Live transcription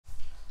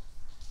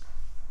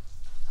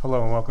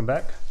Hello and welcome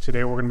back.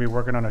 Today we're going to be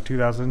working on a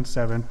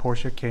 2007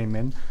 Porsche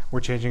Cayman. We're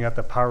changing out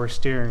the power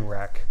steering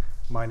rack.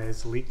 Mine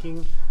is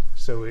leaking,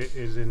 so it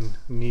is in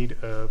need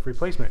of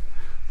replacement.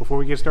 Before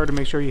we get started,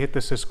 make sure you hit the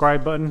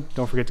subscribe button.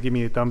 Don't forget to give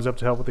me a thumbs up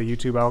to help with the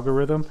YouTube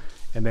algorithm,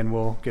 and then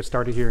we'll get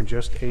started here in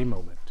just a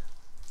moment.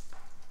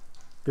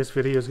 This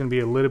video is going to be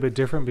a little bit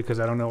different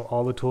because I don't know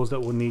all the tools that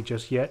we'll need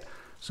just yet,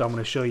 so I'm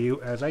going to show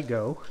you as I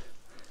go.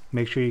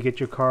 Make sure you get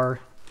your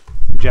car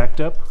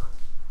jacked up.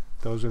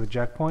 Those are the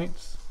jack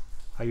points.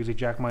 I usually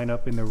jack mine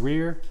up in the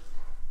rear,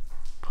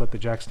 put the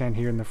jack stand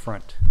here in the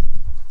front.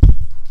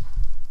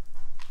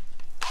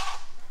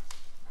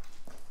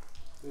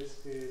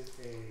 This is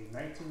a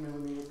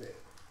 19mm bit.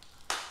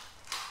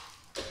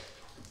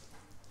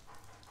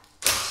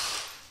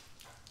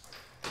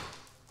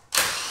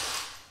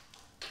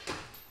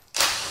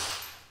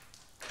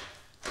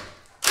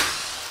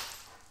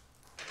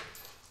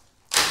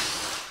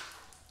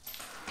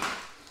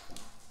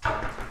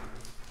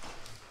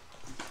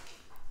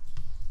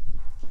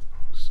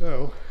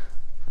 So,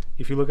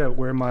 if you look at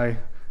where my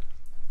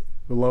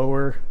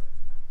inner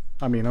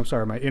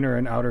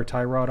and outer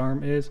tie rod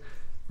arm is,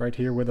 right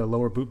here where the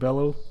lower boot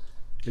bellow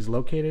is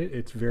located,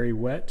 it's very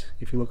wet.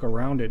 If you look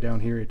around it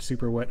down here, it's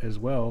super wet as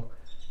well,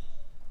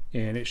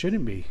 and it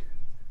shouldn't be.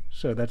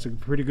 So that's a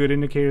pretty good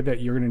indicator that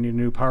you're going to need a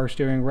new power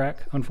steering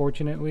rack,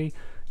 unfortunately.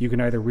 You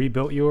can either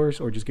rebuild yours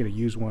or just get a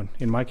used one.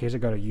 In my case, I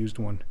got a used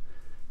one,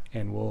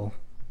 and we'll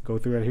go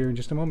through that here in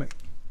just a moment.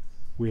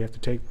 We have to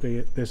take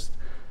this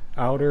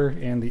outer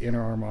and the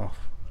inner arm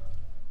off.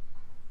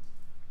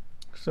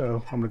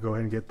 So I'm going to go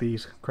ahead and get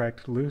these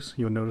cracked loose.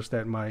 You'll notice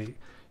that my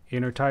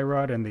inner tie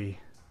rod and the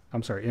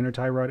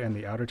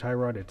outer tie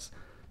rod, it's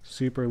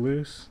super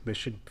loose. This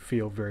should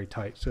feel very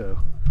tight, so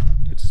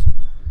it's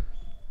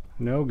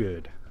no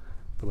good.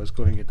 But let's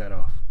go ahead and get that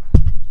off.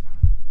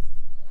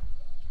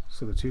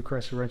 So the two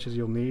Crescent wrenches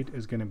you'll need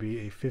is going to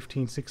be a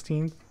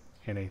 15/16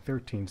 and a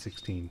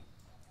 13/16.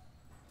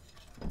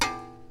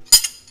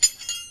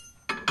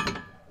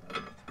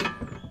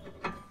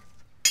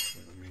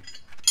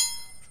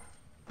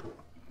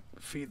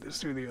 Feed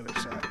this through the other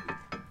side.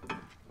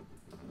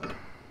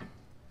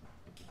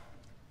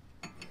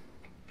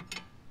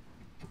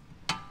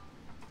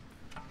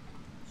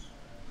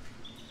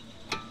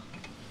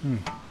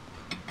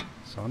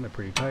 It's on there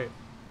pretty tight.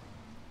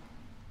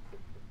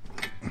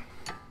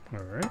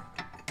 All right.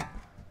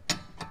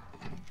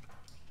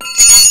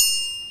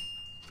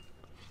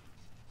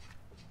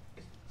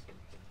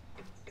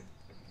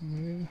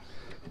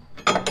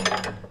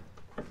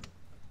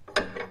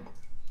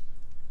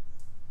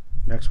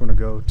 Next, we're going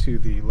to go to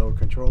the lower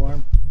control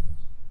arm.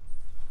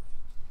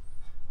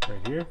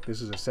 Right here.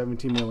 This is a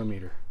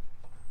 17mm.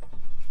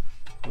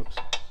 Oops.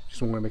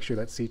 Just want to make sure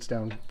that seats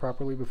down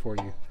properly before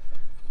you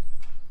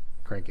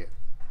crank it.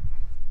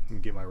 Let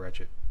me get my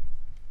ratchet.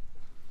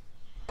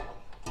 There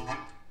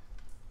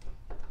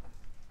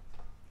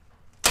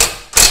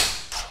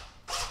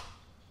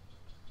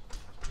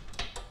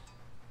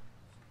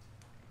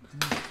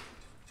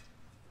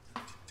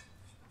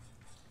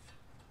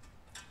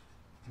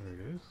it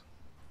is.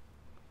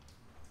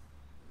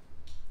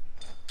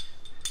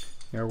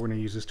 Now we're going to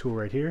use this tool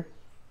right here.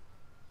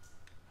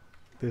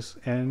 This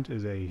end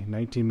is a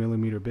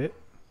 19mm bit.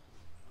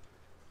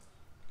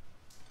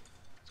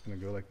 It's going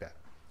to go like that.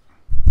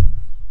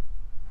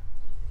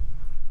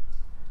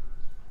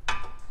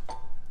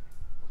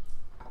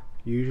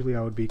 Usually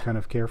I would be kind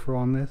of careful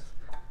on this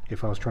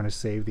if I was trying to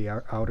save the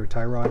outer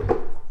tie rod,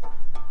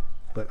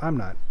 but I'm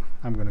not.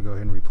 I'm going to go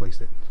ahead and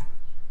replace it.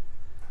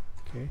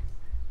 Okay.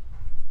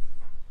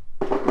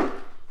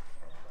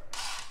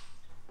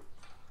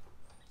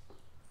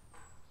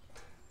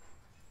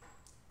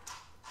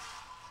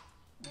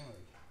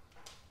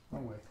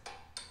 Wrong way.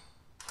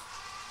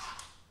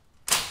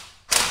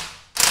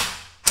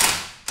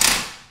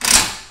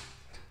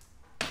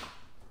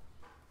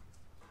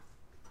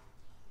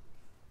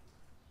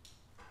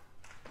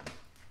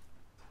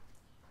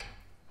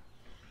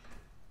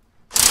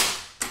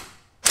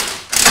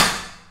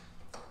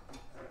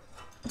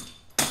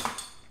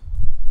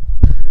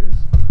 There it is.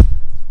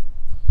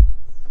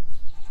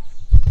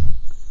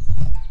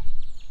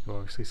 You'll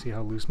obviously see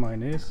how loose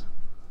mine is.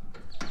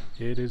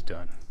 It is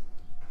done.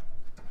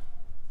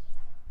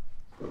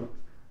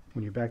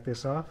 When you back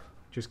this off,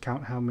 just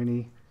count how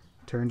many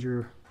turns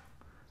you're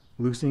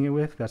loosening it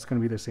with. That's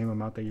going to be the same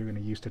amount that you're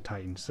going to use to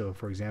tighten. So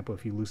for example,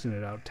 if you loosen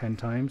it out 10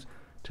 times,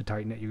 to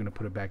tighten it, you're going to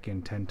put it back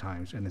in 10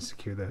 times and then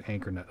secure the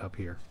anchor nut up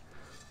here.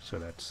 So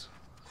that's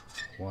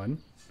 1,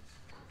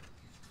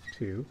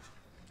 2,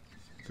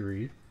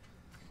 3,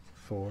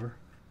 4,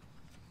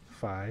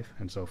 5,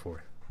 and so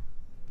forth.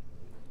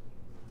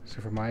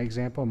 So for my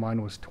example,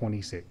 mine was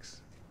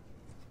 26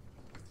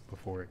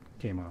 before it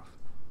came off.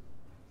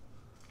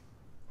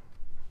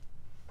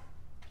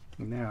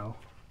 Now,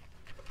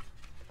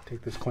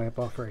 take this clamp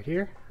off right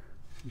here.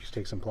 You just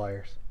take some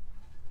pliers.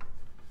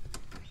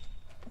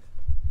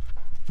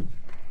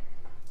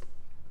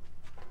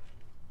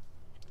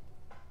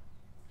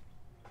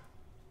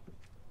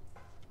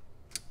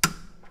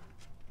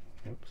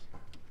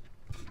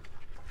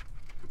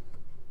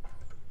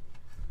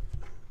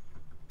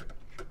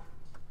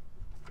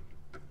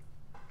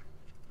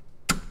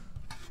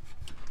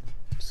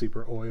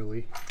 super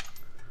oily.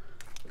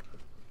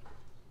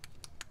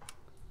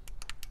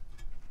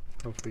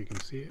 Hopefully you can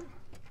see it.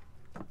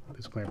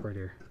 This clamp right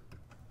here.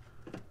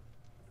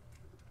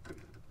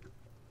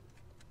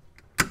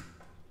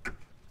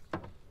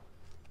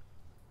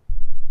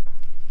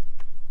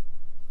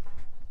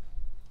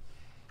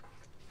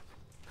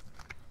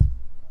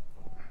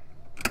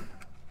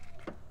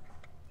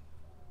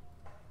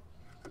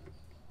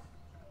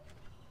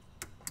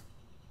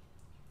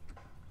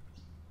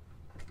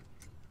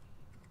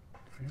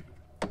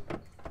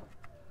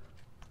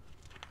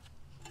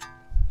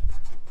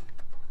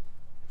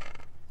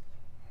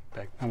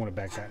 I want to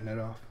back that nut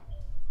off.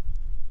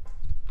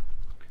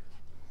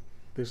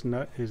 This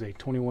nut is a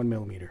 21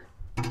 millimeter.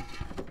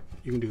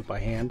 You can do it by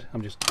hand.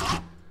 I'm just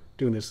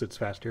doing this, it's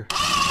faster.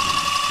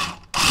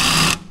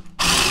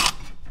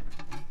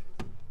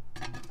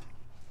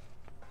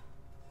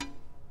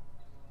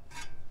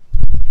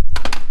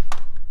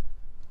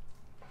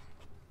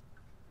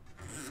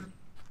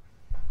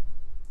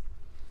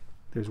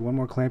 There's one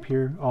more clamp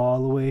here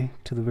all the way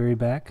to the very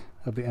back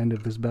of the end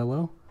of this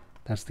bellow.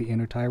 That's the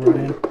inner tie rod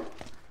end.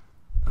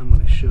 I'm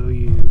going to show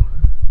you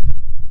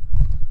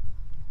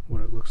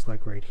what it looks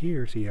like right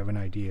here so you have an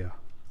idea.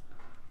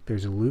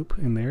 There's a loop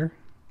in there.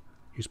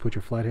 You just put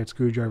your flathead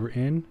screwdriver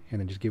in and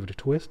then just give it a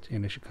twist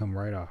and it should come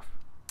right off.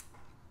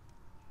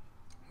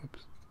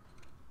 Oops.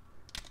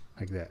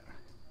 Like that.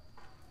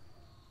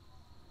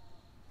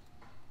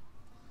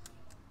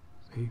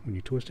 See, when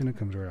you twist in it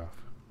comes right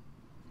off.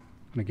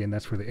 And again,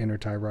 that's for the inner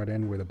tie rod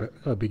end where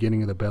the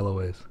beginning of the bellow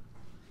is.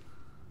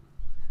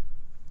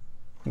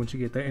 Once you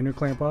get that inner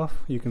clamp off,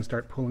 you can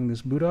start pulling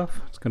this boot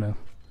off. It's going to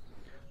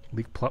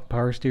leak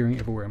power steering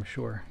everywhere, I'm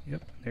sure.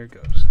 Yep, there it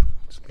goes.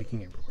 It's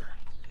leaking everywhere.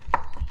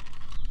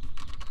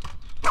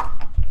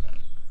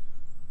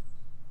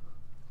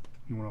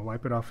 You want to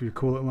wipe it off of your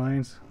coolant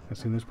lines as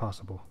soon as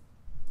possible.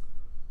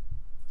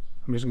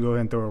 I'm just going to go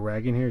ahead and throw a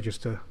rag in here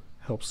just to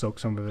help soak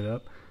some of it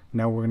up.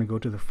 Now we're going to go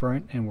to the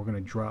front and we're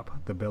going to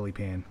drop the belly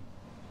pan.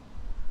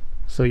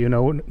 So you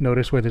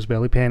notice where this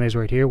belly pan is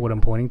right here, what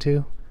I'm pointing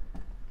to.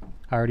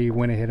 I already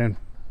went ahead and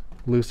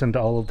loosened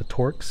all of the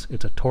Torx.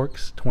 It's a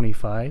Torx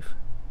 25.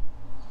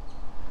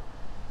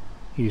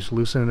 You just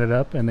loosen it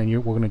up and then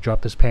we're going to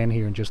drop this pan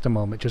here in just a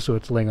moment, just so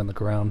it's laying on the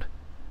ground.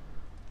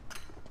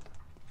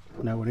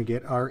 Now we're going to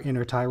get our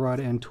inner tie rod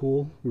end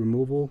tool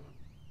removal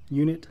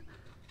unit.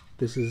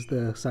 This is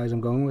the size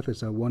I'm going with.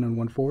 It's a 1 1/4.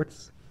 I'm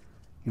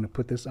going to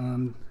put this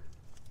on.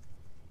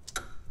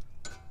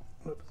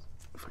 Whoops,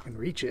 if I can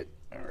reach it.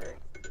 All right.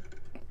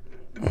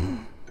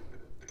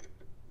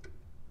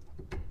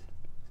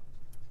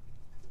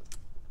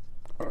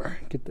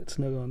 Alright, get that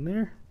snug on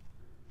there.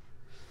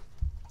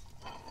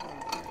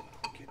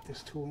 Get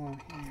this tool on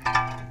here.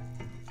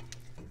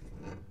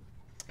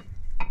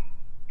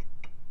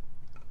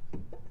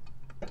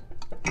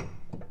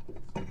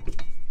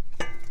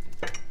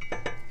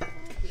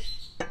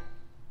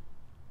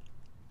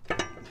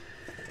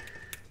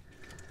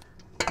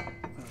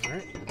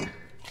 Alright.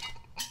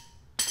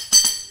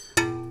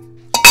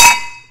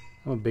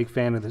 I'm a big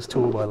fan of this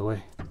tool, by the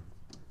way.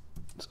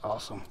 It's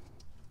awesome.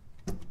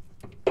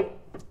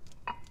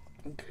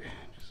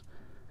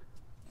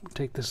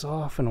 Take this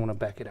off and I want to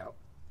back it out.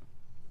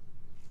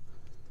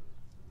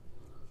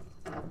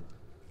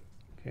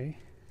 Okay,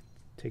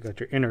 take out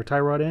your inner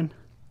tie rod end.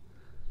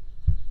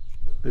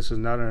 This is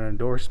not an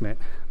endorsement,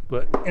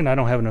 and I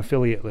don't have an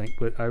affiliate link,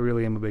 but I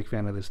really am a big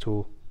fan of this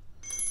tool.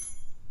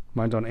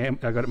 I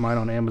got mine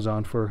on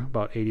Amazon for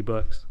about 80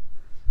 bucks.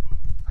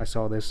 I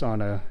saw this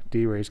on a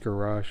D-Ray's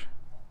garage.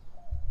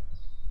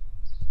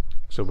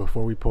 So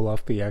before we pull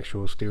off the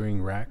actual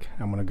steering rack,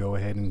 I'm going to go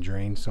ahead and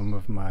drain some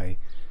of my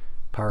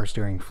power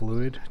steering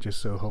fluid, just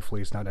so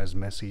hopefully it's not as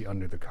messy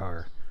under the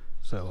car.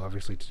 So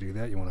obviously to do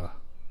that you want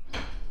to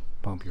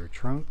pump your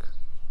trunk.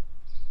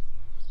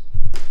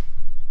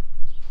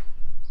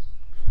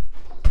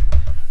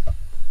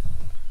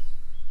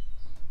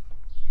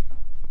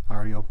 I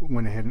already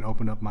went ahead and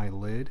opened up my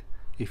lid.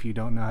 If you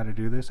don't know how to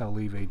do this, I'll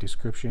leave a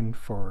description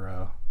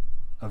for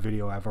a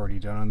video I've already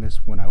done on this.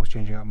 When I was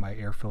changing out my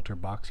air filter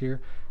box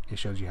here, it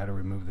shows you how to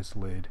remove this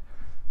lid.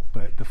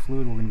 But the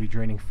fluid we're going to be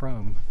draining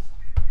from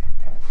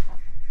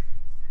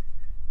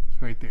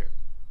right there.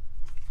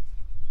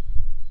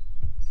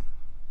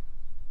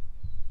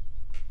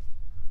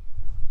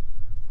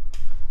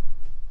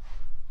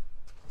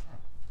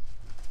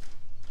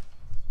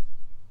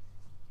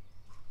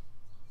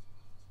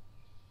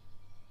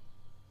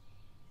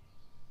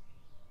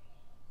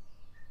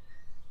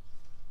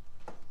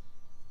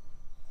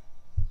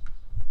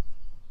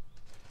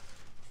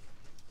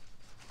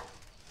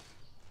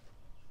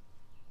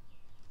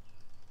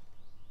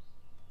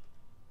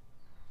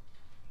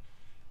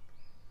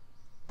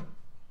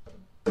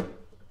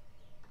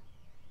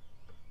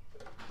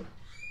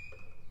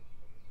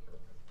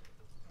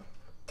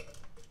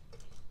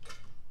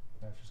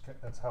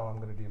 That's how I'm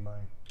going to do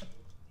mine.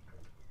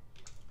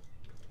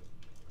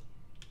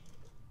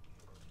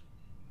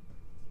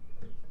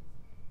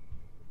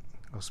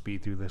 I'll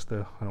speed through this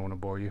though, I don't want to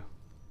bore you.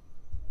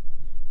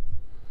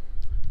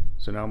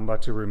 So now I'm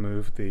about to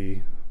remove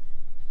the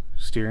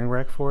steering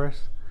rack for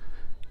us,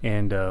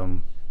 and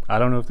I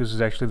don't know if this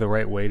is actually the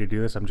right way to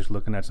do this. I'm just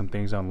looking at some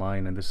things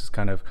online, and this is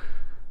kind of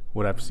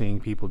what I'm seeing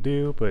people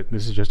do, but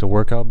this is just a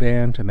workout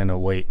band and then a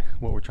weight.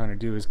 What we're trying to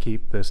do is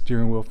keep the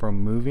steering wheel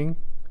from moving.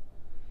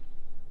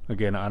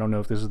 Again, I don't know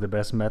if this is the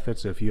best method,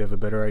 so if you have a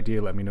better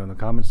idea, let me know in the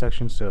comment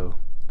section so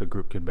the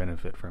group can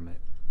benefit from it.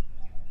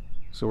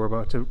 So we're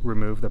about to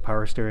remove the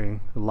power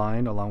steering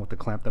line along with the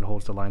clamp that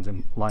holds the lines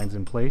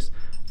in place.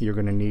 You're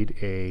going to need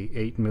a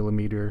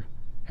 8mm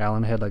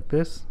Allen head like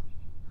this,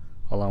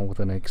 along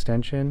with an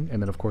extension,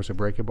 and then of course a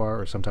breaker bar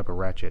or some type of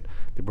ratchet.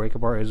 The breaker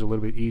bar is a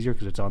little bit easier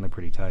because it's on there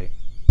pretty tight.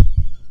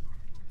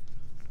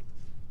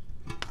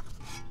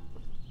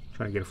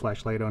 Trying to get a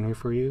flashlight on here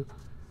for you.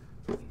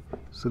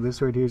 So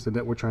this right here is the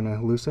nut we're trying to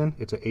loosen.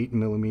 It's an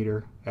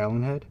 8mm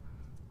Allen head.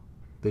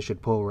 This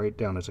should pull right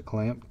down as a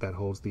clamp that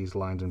holds these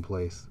lines in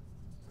place.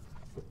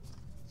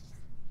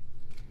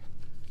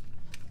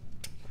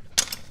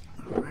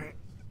 Alright,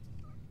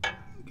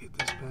 get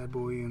this bad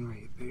boy in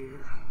right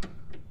there.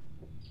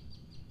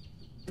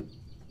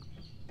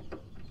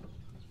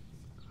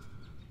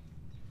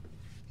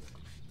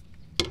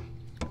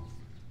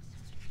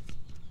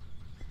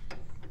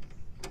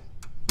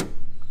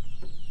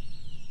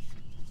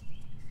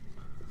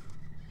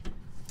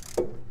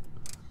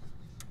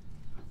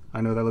 I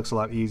know that looks a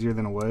lot easier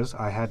than it was.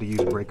 I had to use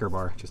a breaker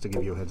bar just to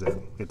give you a heads up.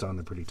 It's on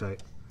there pretty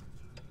tight.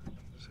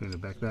 So I'm going to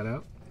back that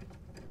out.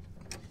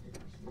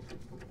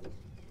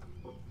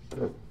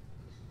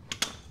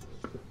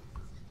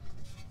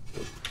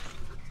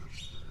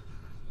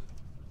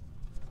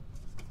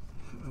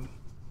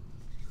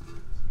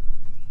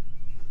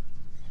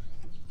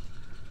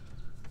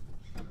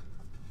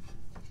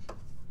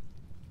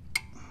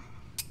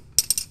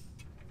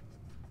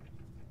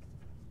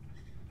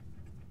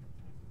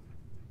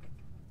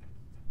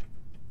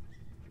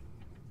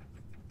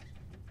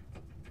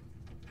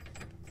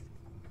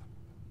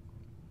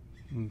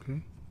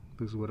 Okay,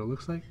 this is what it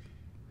looks like.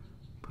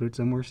 Put it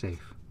somewhere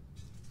safe.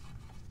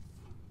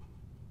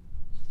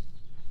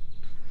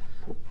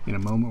 In a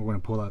moment, we're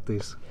going to pull out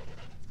these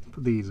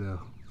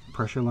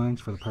pressure lines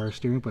for the power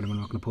steering, but I'm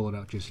not going to pull it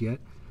out just yet.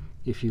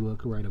 If you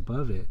look right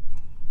above it,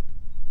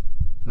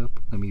 let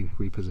me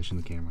reposition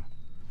the camera.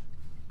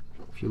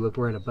 If you look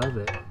right above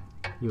it,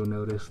 you'll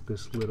notice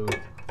this little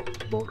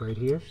bolt right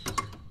here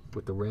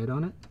with the red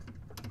on it.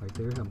 Right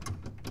there, I'm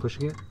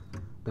pushing it.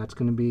 That's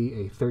going to be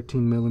a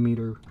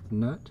 13mm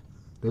nut.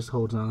 This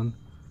holds on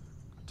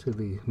to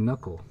the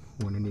knuckle.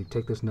 We're going to need to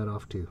take this nut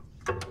off too.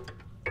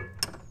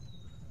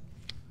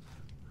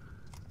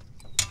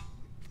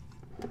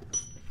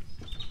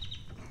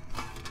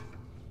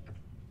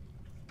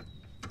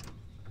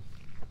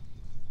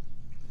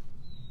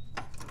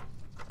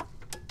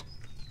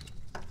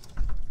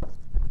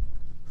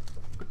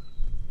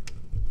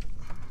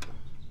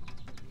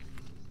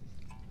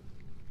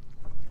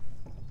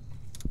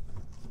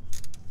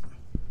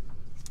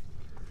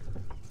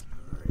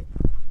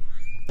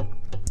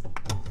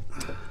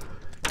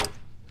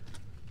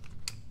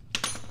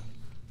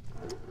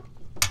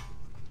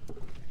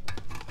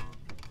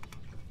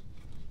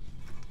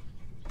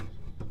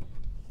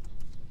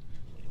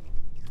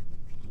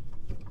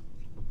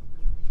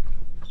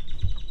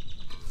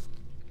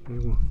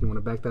 You want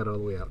to back that all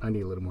the way out. I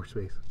need a little more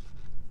space.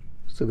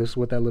 So this is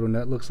what that little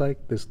nut looks like.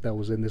 That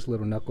was in this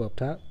little knuckle up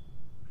top.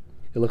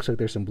 It looks like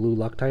there's some blue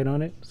Loctite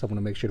on it, so I'm going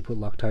to make sure to put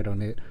Loctite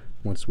on it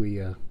once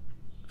we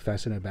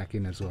fasten it back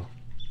in as well.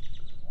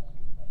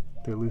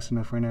 They're loose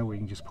enough right now where you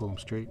can just pull them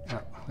straight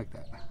out like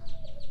that.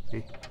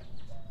 See?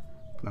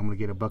 But I'm going to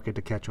get a bucket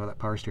to catch all that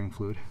power steering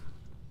fluid.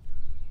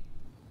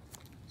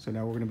 So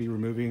now we're going to be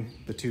removing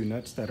the two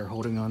nuts that are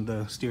holding on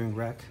the steering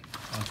rack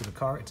onto the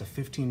car. It's a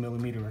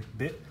 15mm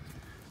bit.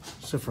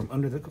 So from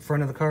under the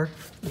front of the car,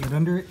 get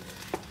under it.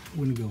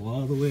 We're going to go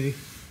all the way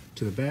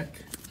to the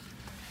back.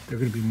 They're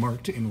going to be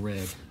marked in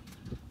red.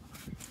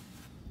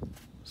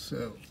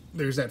 So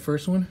there's that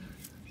first one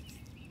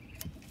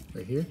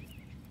right here.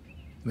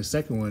 And the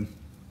second one,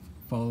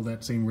 follow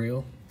that same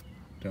rail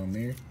down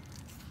there,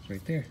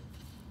 right there.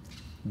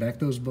 Back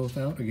those both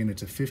out. Again,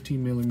 it's a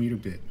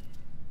 15mm bit.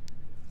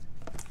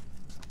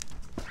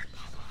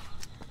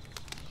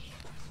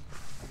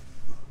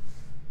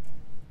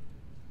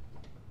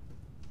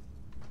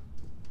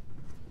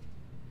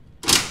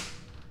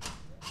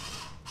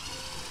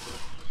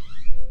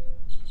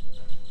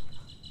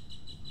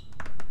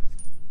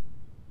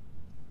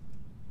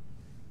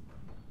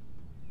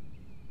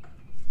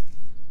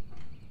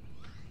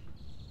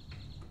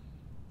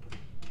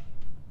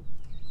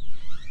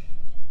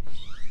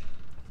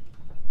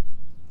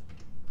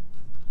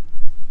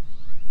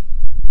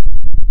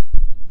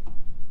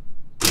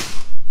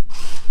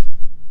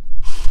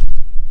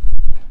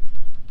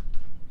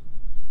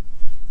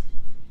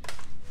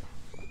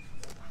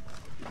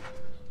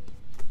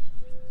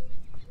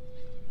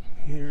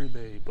 Here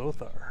they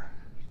both are.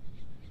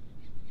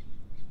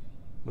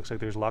 Looks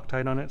like there's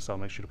Loctite on it, so I'll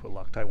make sure to put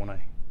Loctite when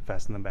I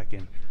fasten them back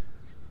in.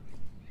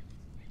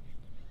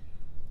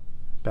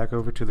 Back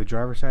over to the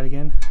driver's side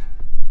again.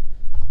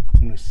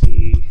 I'm going to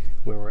see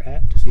where we're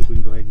at to see if we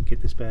can go ahead and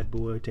get this bad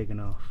boy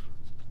taken off.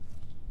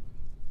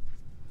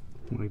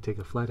 I'm going to take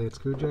a flathead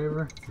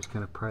screwdriver, just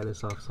kind of pry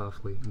this off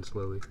softly and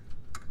slowly.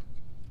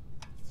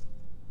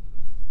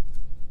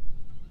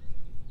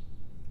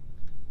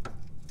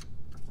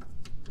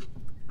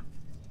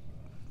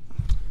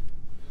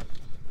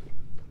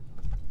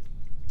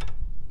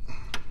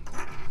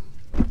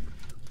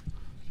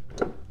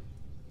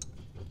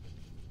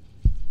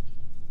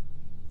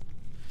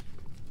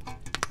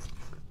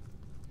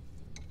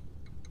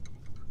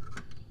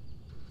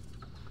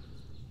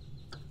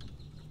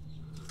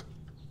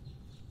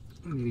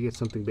 I need to get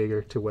something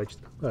bigger to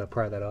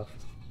pry that off.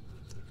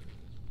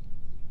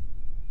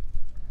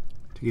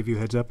 To give you a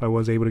heads up, I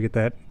was able to get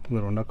that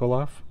little knuckle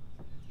off.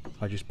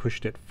 I just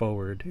pushed it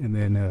forward and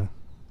then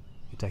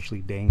it's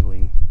actually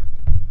dangling.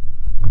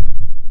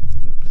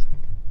 Oops,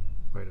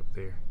 right up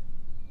there.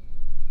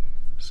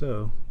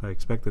 So I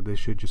expect that this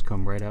should just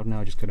come right out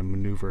now. Just gotta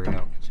maneuver it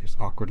out. It's just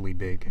awkwardly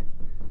big.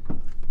 So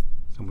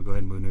I'm gonna go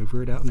ahead and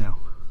maneuver it out now.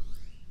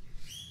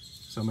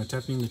 So I'm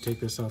attempting to take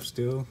this off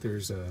still.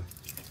 There's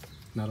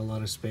not a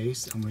lot of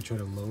space. I'm going to try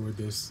to lower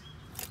this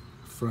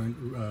front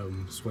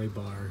sway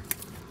bar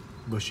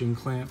bushing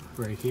clamp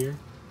right here,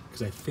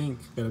 because I think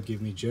that'll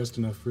give me just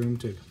enough room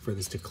for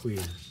this to clear.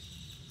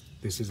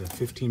 This is a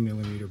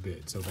 15mm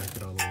bit, so back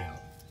it all the way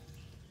out.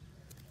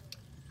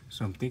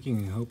 So I'm thinking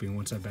and hoping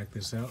once I back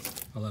this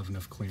out, I'll have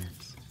enough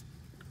clearance.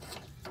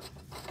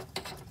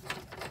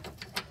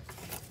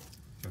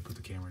 I'll put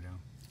the camera down.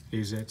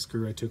 Here's that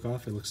screw I took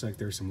off. It looks like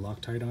there's some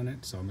Loctite on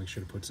it, so I'll make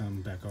sure to put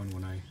some back on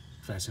when I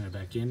fasten it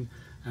back in.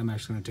 I'm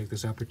actually going to take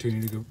this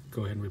opportunity to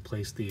go ahead and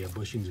replace the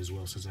bushings as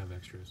well, since I have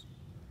extras.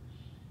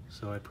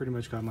 So I pretty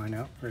much got mine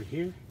out right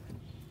here.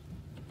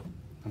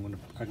 I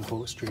can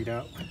pull it straight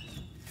out.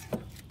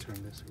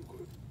 Turn this real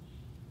quick.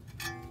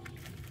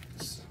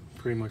 It's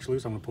pretty much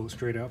loose. I'm going to pull it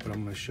straight out, but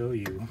I'm going to show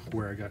you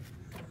where I got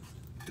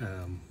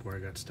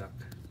stuck.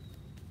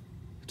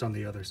 It's on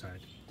the other side.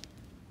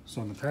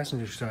 So on the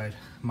passenger side,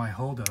 my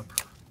holdup.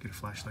 Get a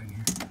flashlight in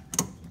here.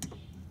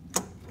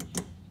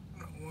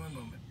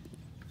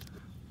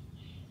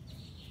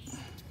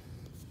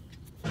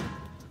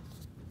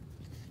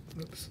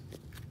 Oops.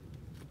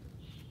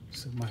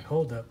 So my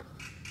holdup,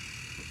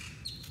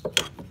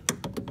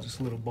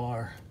 this little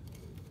bar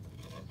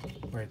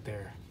right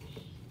there,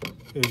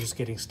 it was just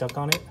getting stuck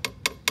on it.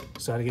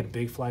 So I had to get a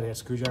big flathead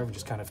screwdriver and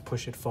just kind of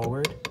push it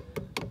forward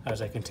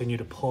as I continue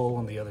to pull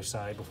on the other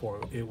side before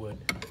it would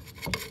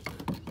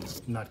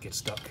not get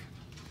stuck.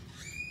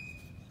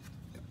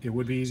 It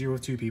would be easier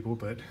with two people,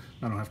 but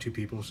I don't have two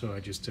people, so I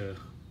just,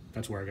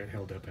 that's where I got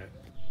held up at.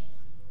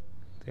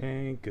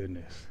 Thank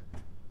goodness.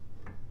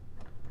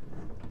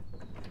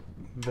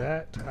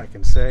 That I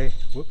can say,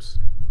 whoops.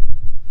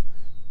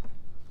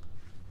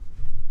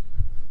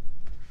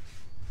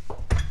 Right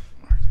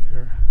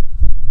there.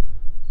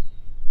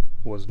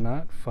 Was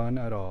not fun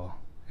at all.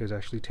 It was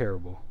actually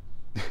terrible.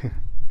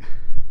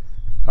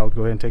 I would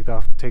go ahead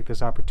and take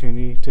this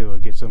opportunity to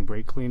get some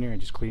brake cleaner and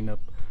just clean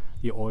up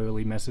the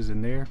oily messes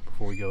in there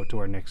before we go to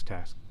our next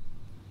task.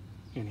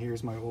 And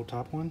here's my old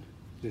top one.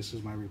 This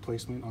is my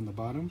replacement on the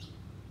bottom.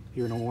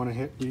 You don't want to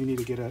hit, you need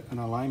to get an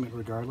alignment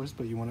regardless,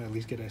 but you want to at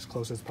least get as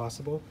close as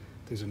possible.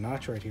 There's a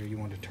notch right here, you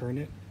want to turn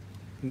it.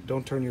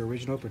 Don't turn your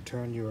original, but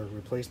turn your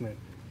replacement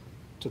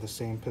to the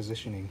same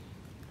positioning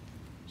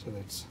so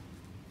that's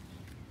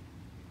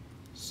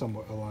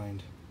somewhat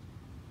aligned.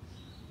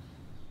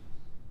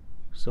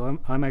 So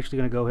I'm actually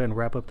going to go ahead and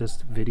wrap up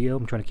this video.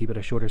 I'm trying to keep it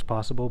as short as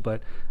possible,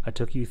 but I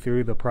took you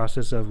through the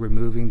process of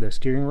removing the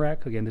steering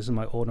rack. Again, this is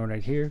my old one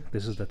right here.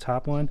 This is the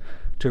top one.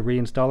 To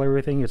reinstall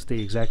everything, it's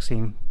the exact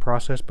same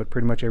process, but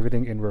pretty much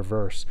everything in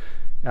reverse.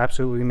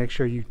 Absolutely make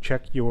sure you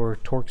check your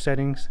torque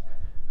settings.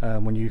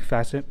 When you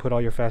put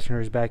all your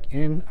fasteners back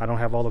in. I don't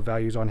have all the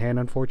values on hand,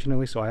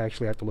 unfortunately, so I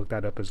actually have to look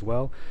that up as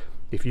well.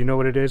 If you know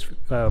what it is,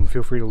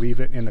 feel free to leave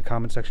it in the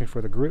comment section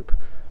for the group.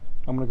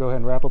 I'm going to go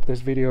ahead and wrap up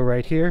this video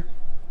right here.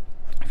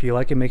 If you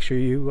like it, make sure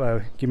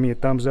you give me a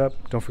thumbs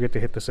up. Don't forget to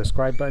hit the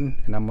subscribe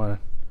button, and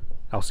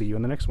I'll see you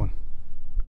in the next one.